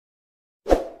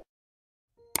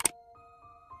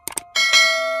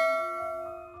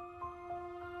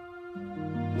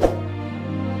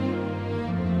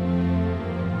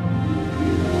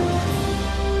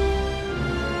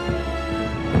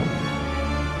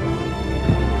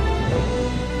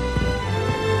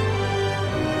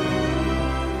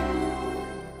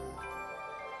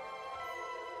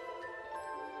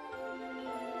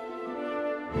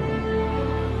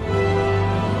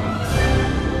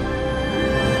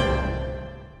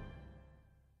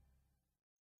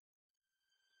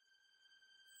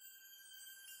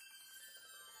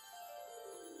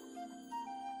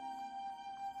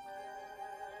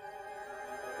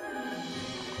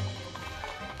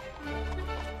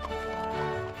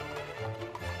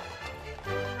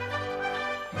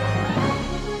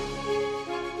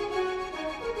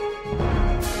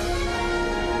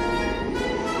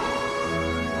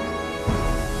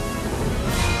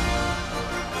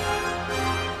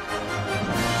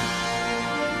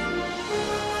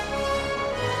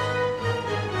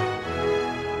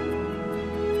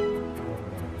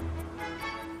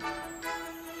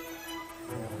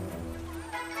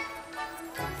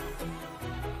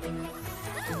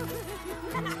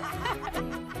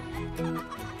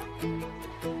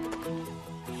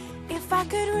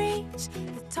could reach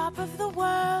the top of the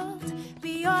world,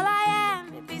 be all I am,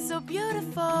 it'd be so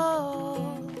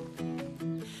beautiful.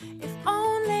 If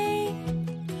only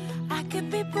I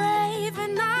could be brave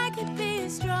and I could be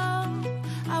strong,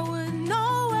 I would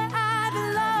know where I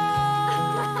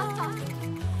belong.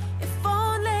 If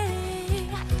only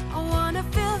I wanna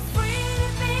feel free to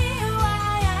be who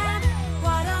I am.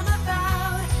 What I'm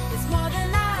about is more than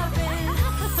I've been.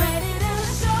 Ready to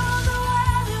show the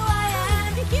world who I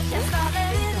am. Just start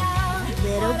letting out.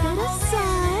 Little bit of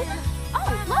sun.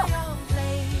 Oh, look!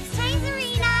 Hey,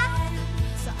 Serena!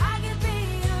 So I can be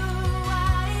who I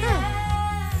am.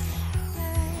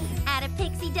 Out of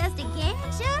pixie dust again,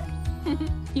 Chuck?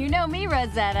 You know me,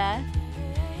 Rosetta.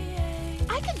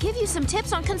 I could give you some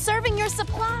tips on conserving your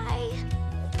supply.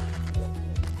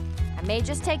 I may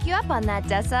just take you up on that,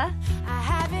 Dessa. I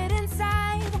have it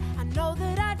inside. I know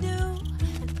that I do.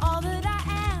 And all that I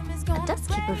am is A gonna dust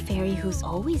keeper fairy who's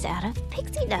always out of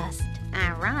pixie dust.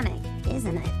 Ironic,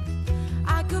 isn't it?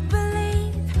 I could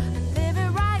believe and live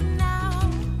it right now.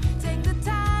 Take the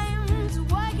time to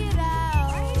work it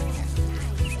out.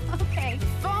 Okay.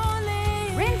 If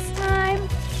only Rinse time.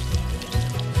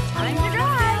 Time to I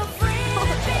dry. feel free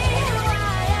to be who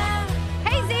I am.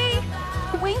 Hey, Z!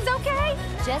 Wings okay?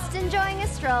 Just enjoying a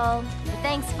stroll. But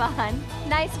thanks, Fawn.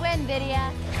 Nice win,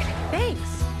 Vidya. Thanks.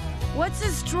 What's a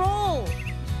stroll?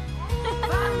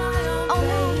 Find my own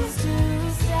place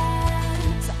to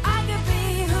stand, so I can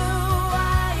be who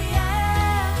I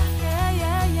am. Yeah,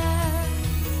 yeah, yeah.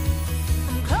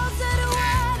 I'm closer to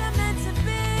what I'm meant to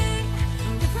be.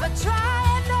 If I try,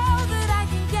 I know that I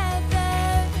can get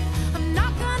there. I'm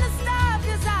not gonna stop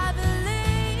 'cause I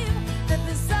believe that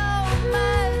there's so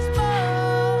much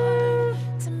more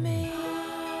to me.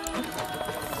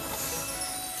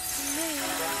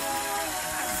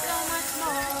 So much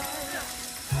more.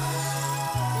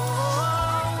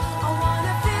 I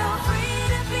wanna feel free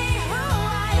to be who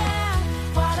I am.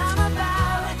 What I'm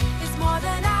about is more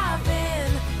than I've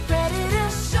been. Ready to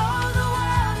show the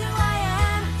world who I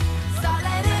am. Start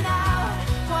letting out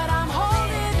what I'm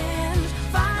holding in.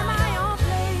 Find my own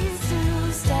place to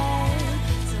stand,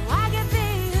 so I can be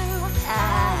who I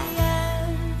am.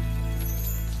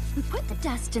 We put the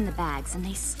dust in the bags and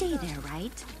they stay there,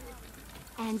 right?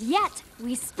 And yet,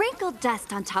 we sprinkle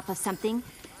dust on top of something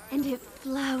and it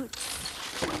floats.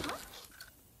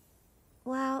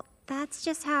 Well, that's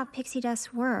just how pixie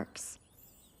dust works.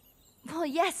 Well,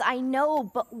 yes, I know,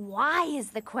 but why is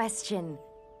the question?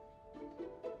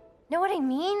 Know what I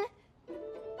mean?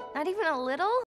 Not even a little?